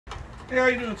Hey, how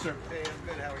you doing, sir? Hey, I'm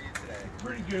good. How are you today?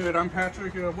 Pretty good. I'm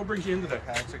Patrick. What brings you in today?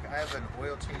 Patrick, I have an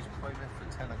oil change appointment for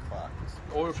 10 o'clock.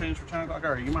 Oil change for 10 o'clock.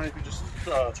 All right, you mind if you just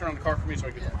turn on the car for me so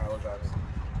I get the mileage out of it?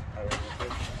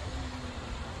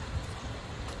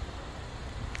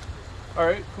 All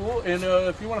right, cool. And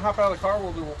if you want to hop out of the car,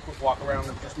 we'll do a quick walk around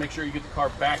and just make sure you get the car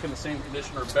back in the same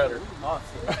condition or better.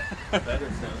 Awesome. Better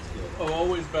sounds good. Oh,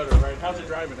 always better, right? How's it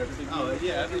driving? Everything? Oh,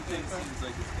 yeah, everything seems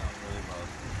like it's going really well.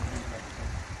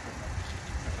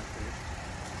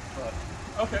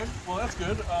 Okay, well that's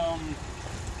good.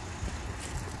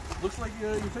 Looks like you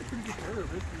take pretty good care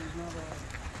of it. There's not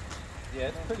Yeah,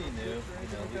 it's pretty new. You know,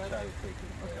 we try to take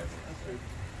it. okay, that's good.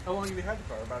 How long have you had the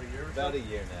car? About a year or so? About a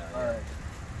year now. All right.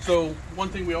 So one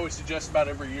thing we always suggest about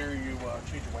every year you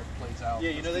change your wiper blades out. Yeah,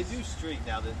 you know, they do streak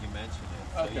now that you mention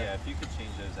it. So Okay. yeah, if you could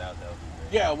change those out, that would be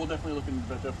great. Yeah, we'll definitely look into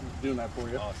definitely doing that for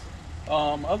you.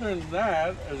 Awesome. Other than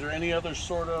that, is there any other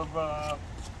sort of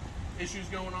issues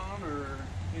going on or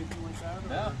anything like that? Or?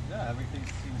 No, everything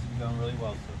seems to be going really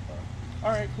well so far.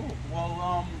 All right, cool.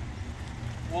 Well,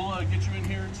 we'll get you in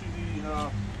here to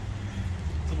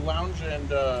the lounge and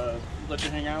let you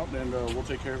hang out, and we'll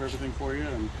take care of everything for you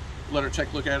and let our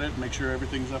tech look at it and make sure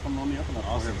everything's up and on the up and up.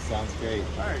 Awesome. Sounds great.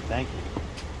 All right. Thank you.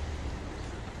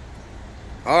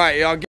 All right, y'all.